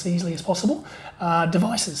morning as easily as possible.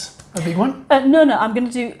 Devices, a big one. No, I'm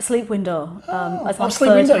going to do sleep window as my sleep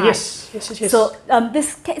third window, hack. yes. So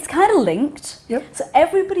it's kind of linked. Yep. So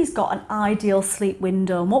everybody's got an ideal sleep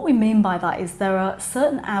window, and what we mean by that is there are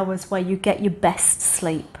certain hours where you get your best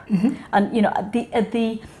sleep, and at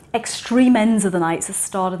the extreme ends of the night, so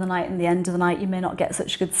start of the night and the end of the night, you may not get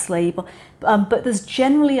such good sleep, but there's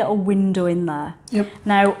generally a window in there. Yep.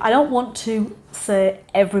 Now, I don't want to say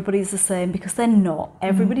everybody's the same, because they're not.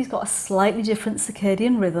 Everybody's got a slightly different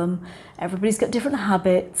circadian rhythm, everybody's got different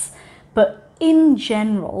habits, but in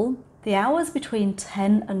general, the hours between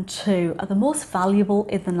 10 and 2 are the most valuable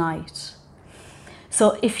in the night.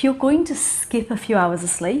 So if you're going to skip a few hours of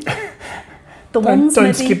sleep, don't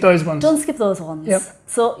skip those ones. Don't skip those ones. Yep.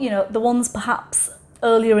 So, the ones perhaps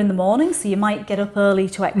earlier in the morning, so you might get up early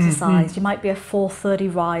to exercise, you might be a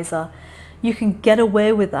 4:30 riser. You can get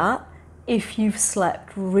away with that if you've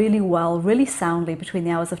slept really well, really soundly between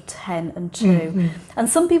the hours of 10 and 2. And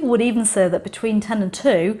some people would even say that between 10 and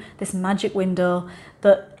 2, this magic window,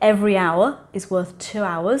 that every hour is worth 2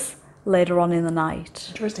 hours later on in the night.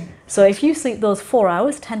 Interesting. So if you sleep those 4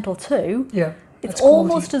 hours, 10 till 2, it's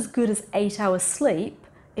almost as good as 8 hours sleep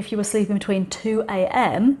if you were sleeping between 2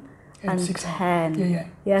 a.m. and 10. Yeah.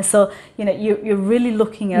 Yeah, so you're really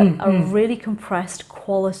looking at a really compressed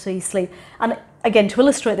quality sleep. And again, to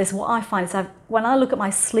illustrate this, what I find is when I look at my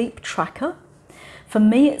sleep tracker, for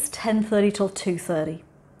me it's 10:30 till 2:30.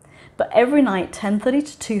 But every night, 10:30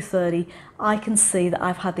 to 2:30, I can see that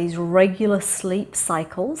I've had these regular sleep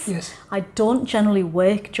cycles. Yes. I don't generally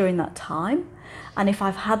wake during that time. And if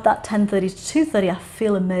I've had that 10:30 to 2:30, I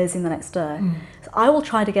feel amazing the next day. So I will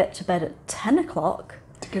try to get to bed at 10 o'clock,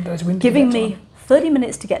 to get those windows, giving me 30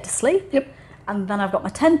 minutes to get to sleep. Yep. And then I've got my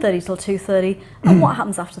 10:30 till 2:30, and what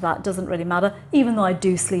happens after that doesn't really matter, even though I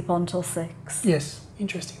do sleep on till 6. Yes,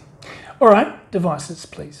 interesting. All right, devices,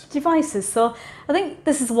 please. Devices. So I think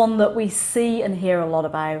this is one that we see and hear a lot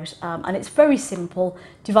about, and it's very simple.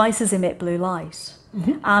 Devices emit blue light.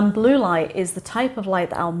 And blue light is the type of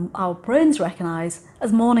light that our brains recognise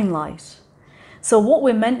as morning light. So what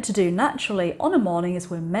we're meant to do naturally on a morning is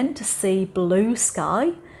we're meant to see blue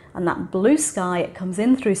sky, and that blue sky, it comes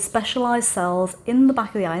in through specialised cells in the back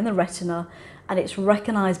of the eye, in the retina, and it's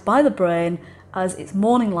recognised by the brain as it's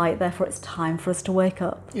morning light, therefore it's time for us to wake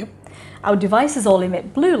up. Yep. Our devices all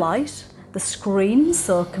emit blue light. The screens,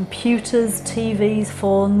 so computers, TVs,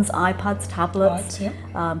 phones, iPads, tablets, Lights,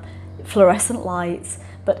 yep. Fluorescent lights,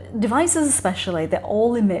 but devices especially, they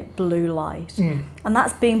all emit blue light. And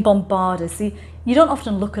that's being bombarded. See, you don't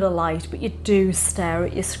often look at a light, but you do stare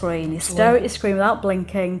at your screen. You stare at your screen without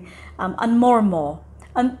blinking, and more.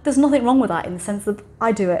 And there's nothing wrong with that, in the sense that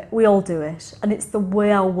I do it, we all do it, and it's the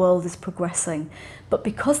way our world is progressing. But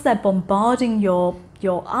because they're bombarding your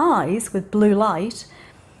eyes with blue light,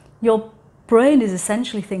 your brain is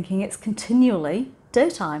essentially thinking it's continually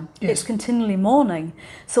daytime. Yes. It's continually morning.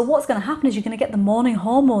 So what's going to happen is you're going to get the morning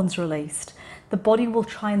hormones released. The body will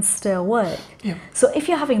try and stay awake. Yep. So if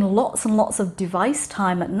you're having lots and lots of device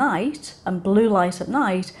time at night and blue light at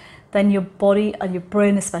night, then your body and your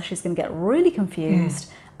brain especially is going to get really confused,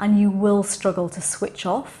 and you will struggle to switch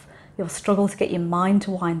off. You'll struggle to get your mind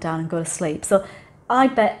to wind down and go to sleep. So I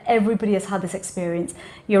bet everybody has had this experience.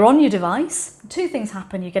 You're on your device, two things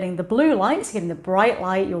happen. You're getting the blue light, so you're getting the bright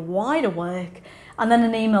light, you're wide awake, and then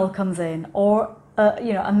an email comes in, or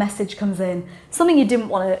a message comes in, something you didn't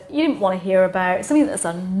want to hear about, something that's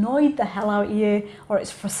annoyed the hell out of you, or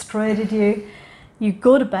it's frustrated you. You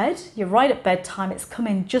go to bed, you're right at bedtime, it's come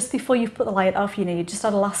in just before you've put the light off. You just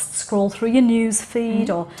had a last scroll through your news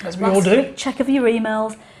feed, or as we all do, check of your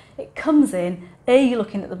emails. It comes in, A, you're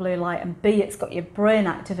looking at the blue light, and B, it's got your brain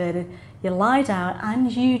activated. You lie down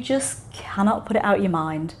and you just cannot put it out of your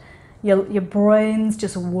mind. Your brain's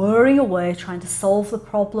just whirring away trying to solve the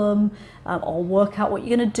problem, or work out what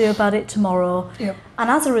you're going to do about it tomorrow. Yep.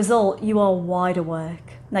 And as a result, you are wide awake.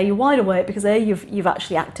 Now you're wide awake because A, you've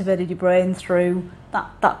actually activated your brain through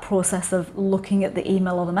that process of looking at the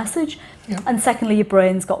email or the message. Yep. And secondly, your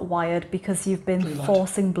brain's got wired because you've been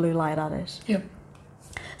forcing blue light at it. Yep.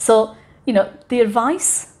 So, the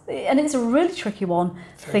advice, and it's a really tricky one,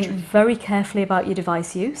 think very carefully about your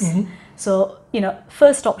device use. So,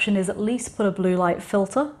 first option is at least put a blue light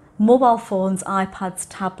filter. Mobile phones, iPads,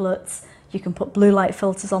 tablets, you can put blue light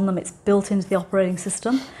filters on them. It's built into the operating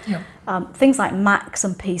system. Yep. Things like Macs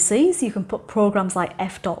and PCs, you can put programs like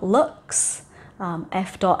f.lux,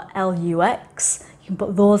 f.lux. You can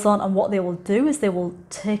put those on, and what they will do is they will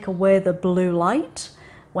take away the blue light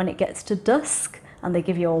when it gets to dusk, and they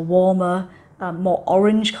give you a warmer, more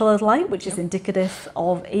orange coloured light, which is indicative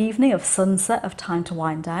of evening, of sunset, of time to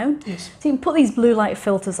wind down. Yes. So you can put these blue light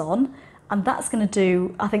filters on, and that's going to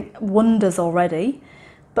do, I think, wonders already.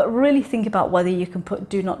 But really think about whether you can put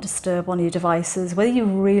do not disturb on your devices, whether you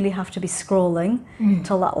really have to be scrolling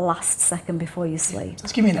till that last second before you sleep.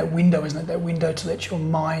 It's giving you that window, isn't it? That window to let your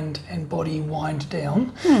mind and body wind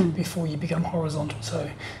down before you become horizontal. So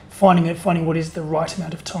finding what is the right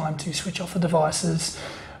amount of time to switch off the devices,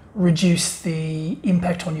 reduce the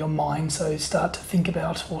impact on your mind, so start to think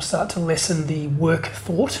about or start to lessen the work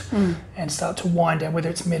thought and start to wind down, whether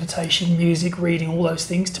it's meditation, music, reading, all those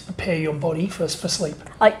things to prepare your body for sleep.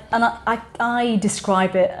 I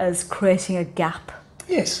describe it as creating a gap.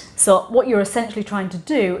 Yes. So what you're essentially trying to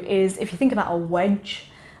do is, if you think about a wedge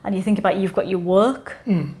and you think about you've got your work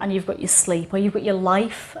and you've got your sleep, or you've got your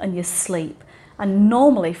life and your sleep, and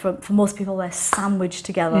normally for most people they're sandwiched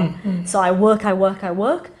together. So I work,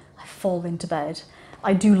 I fall into bed.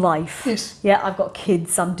 I do life. Yes. Yeah, I've got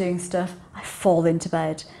kids, I'm doing stuff, I fall into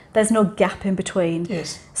bed. There's no gap in between.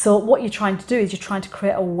 Yes. So what you're trying to do is you're trying to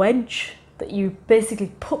create a wedge that you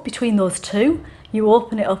basically put between those two. You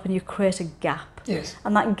open it up and you create a gap. Yes.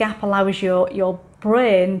 And that gap allows your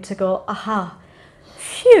brain to go, aha,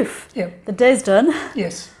 phew, Yep. the day's done.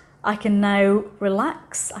 Yes. I can now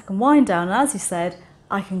relax, I can wind down, and as you said,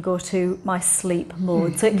 I can go to my sleep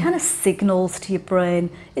mode. So it kind of signals to your brain,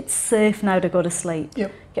 it's safe now to go to sleep.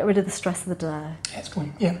 Yep. Get rid of the stress of the day. That's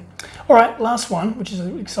good, yeah. All right, last one, which is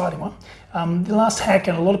an exciting one. The last hack,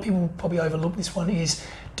 and a lot of people probably overlook this one, is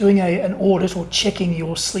doing an audit or checking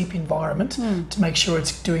your sleep environment to make sure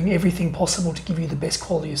it's doing everything possible to give you the best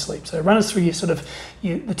quality of sleep. So run us through your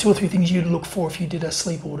the 2 or 3 things you'd look for if you did a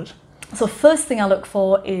sleep audit. So first thing I look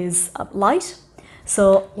for is light.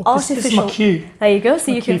 So artificial. This is my cue. There you go.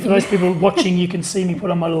 So you can. For those people watching, you can see me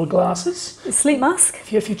put on my little glasses. Sleep mask.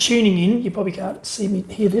 If you're tuning in, you probably can't see me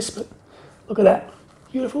hear this, but look at that.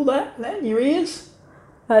 Beautiful, that in your ears.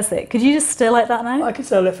 That's it. Could you just stay like that now? I could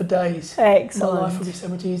stay that for days. Excellent. My life would be so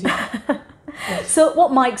much easier. Yes. So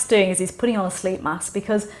what Mike's doing is he's putting on a sleep mask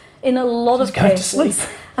because in a lot of cases,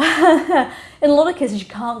 in a lot of cases you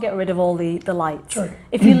can't get rid of all the lights. True.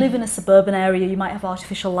 If you live in a suburban area, you might have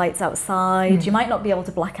artificial lights outside. You might not be able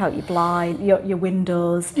to black out your blind, your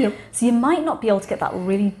windows. Yep. So you might not be able to get that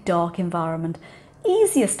really dark environment.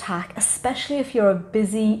 Easiest hack, especially if you're a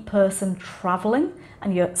busy person traveling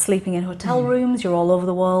and you're sleeping in hotel rooms, you're all over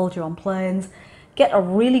the world, you're on planes, get a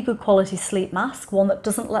really good quality sleep mask, one that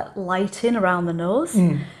doesn't let light in around the nose.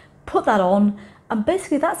 Put that on, and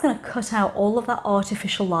basically that's going to cut out all of that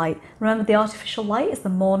artificial light. Remember, the artificial light is the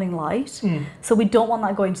morning light, so we don't want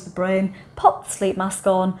that going to the brain. Pop the sleep mask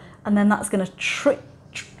on, and then that's going to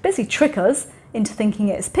basically trick us into thinking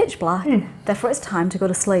it's pitch black, therefore it's time to go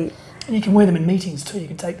to sleep. And you can wear them in meetings too. You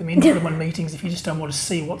can take them in, put them on meetings if you just don't want to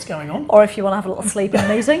see what's going on. Or if you want to have a little sleep in a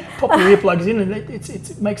meeting. Pop your earplugs in, and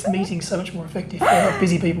it makes the meeting so much more effective for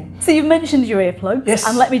busy people. So you've mentioned your earplugs, yes.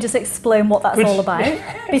 And let me just explain what that's all about.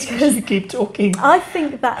 Because you keep talking. I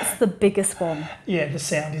think that's the biggest one. Yeah, the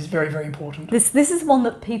sound is very, very important. This is one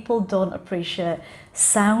that people don't appreciate.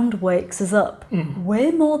 Sound wakes us up way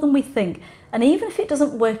more than we think. And even if it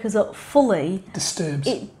doesn't wake us up fully, Disturbs.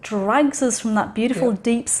 It drags us from that beautiful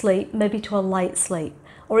deep sleep, maybe to a light sleep,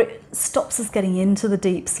 or it stops us getting into the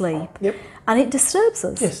deep sleep, and it disturbs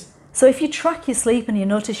us. Yes. So if you track your sleep and you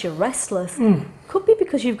notice you're restless, could be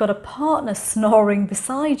because you've got a partner snoring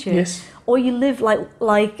beside you, or you live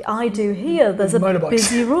like I do here. There's a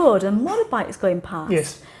busy road and motorbikes going past.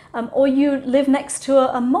 Yes. Or you live next to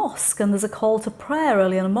a mosque and there's a call to prayer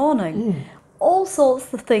early in the morning. All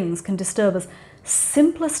sorts of things can disturb us.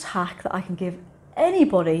 Simplest hack that I can give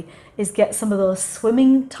anybody is get some of those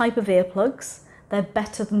swimming type of earplugs. They're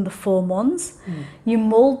better than the foam ones. You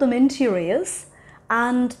mould them into your ears,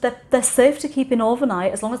 and they're safe to keep in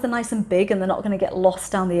overnight as long as they're nice and big and they're not going to get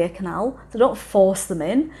lost down the ear canal. So don't force them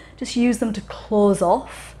in. Just use them to close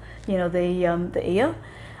off, the ear,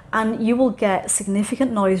 and you will get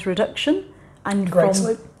significant noise reduction. And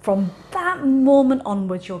from that moment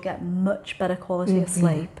onwards, you'll get much better quality of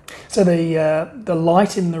sleep. So the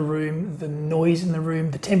light in the room, the noise in the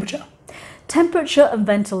room, the temperature? Temperature and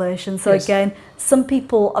ventilation. So again, some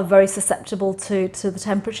people are very susceptible to the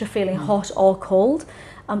temperature feeling hot or cold.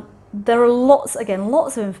 There are lots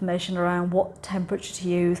of information around what temperature to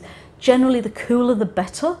use. Generally, the cooler the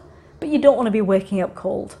better, but you don't want to be waking up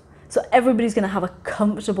cold. So everybody's going to have a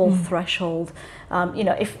comfortable threshold.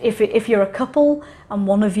 If you're a couple and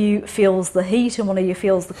one of you feels the heat and one of you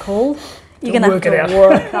feels the cold, you're going to have to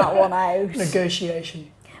work that one out. Negotiation.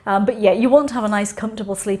 But yeah, you want to have a nice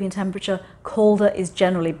comfortable sleeping temperature. Colder is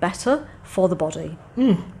generally better for the body.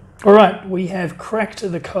 All right, we have cracked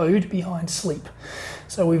the code behind sleep.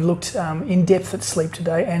 So we've looked in depth at sleep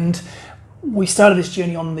today, and we started this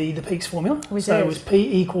journey on the PEAK formula. So it was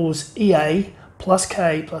P equals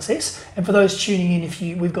EA+K+S, and for those tuning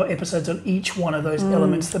in, we've got episodes on each one of those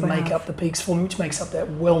elements that make up the PEAK formula, which makes up that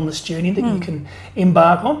wellness journey that you can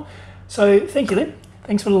embark on. So thank you, Lynn.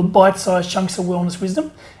 Thanks for little bite-sized chunks of wellness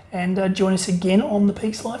wisdom, and join us again on the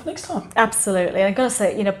PEAK Life next time. Absolutely. And I've got to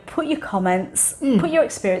say, put your comments, put your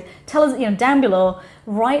experience, tell us, down below,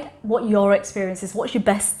 write what your experience is. What's your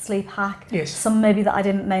best sleep hack? Yes. Some maybe that I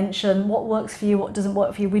didn't mention. What works for you? What doesn't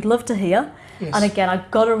work for you? We'd love to hear. Yes. And again, I've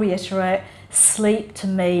got to reiterate, sleep to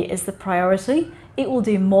me is the priority. It will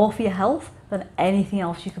do more for your health than anything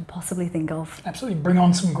else you can possibly think of. Absolutely. Bring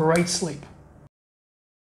on some great sleep.